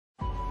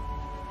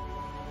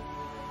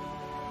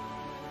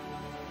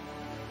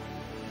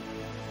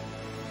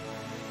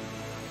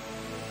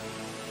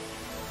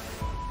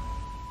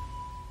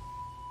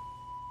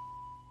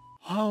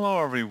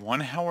Hello everyone,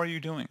 how are you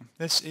doing?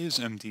 This is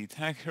MD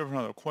Tech here with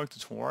another quick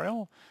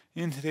tutorial.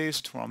 In today's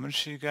tutorial, I'm going to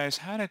show you guys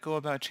how to go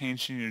about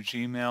changing your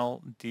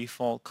Gmail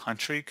default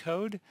country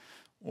code,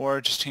 or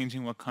just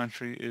changing what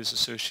country is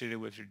associated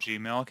with your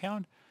Gmail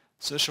account.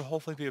 So this should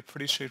hopefully be a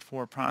pretty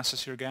straightforward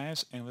process here,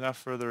 guys, and without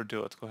further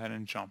ado, let's go ahead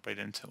and jump right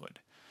into it.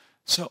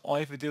 So all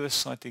you have to do is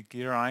select the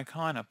gear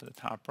icon up at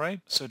the top right,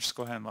 so just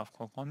go ahead and left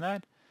click on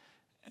that.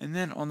 And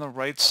then on the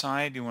right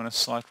side, you want to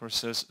select where it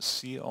says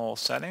See All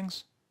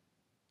Settings.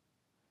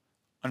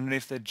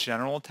 Underneath the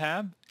General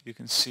tab, you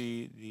can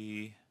see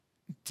the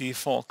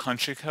default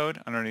country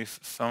code underneath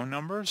phone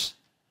numbers.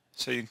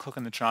 So you can click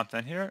on the drop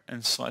down here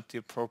and select the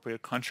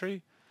appropriate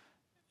country.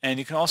 And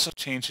you can also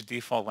change the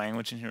default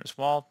language in here as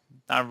well.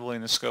 Not really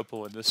in the scope of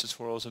what this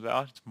tutorial is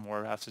about. It's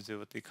more have to do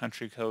with the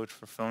country code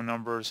for phone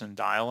numbers and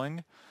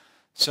dialing.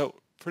 So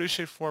pretty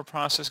straightforward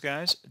process,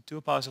 guys. I do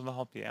hope I was able to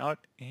help you out.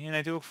 And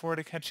I do look forward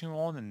to catching you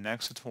all in the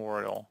next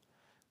tutorial.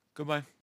 Goodbye.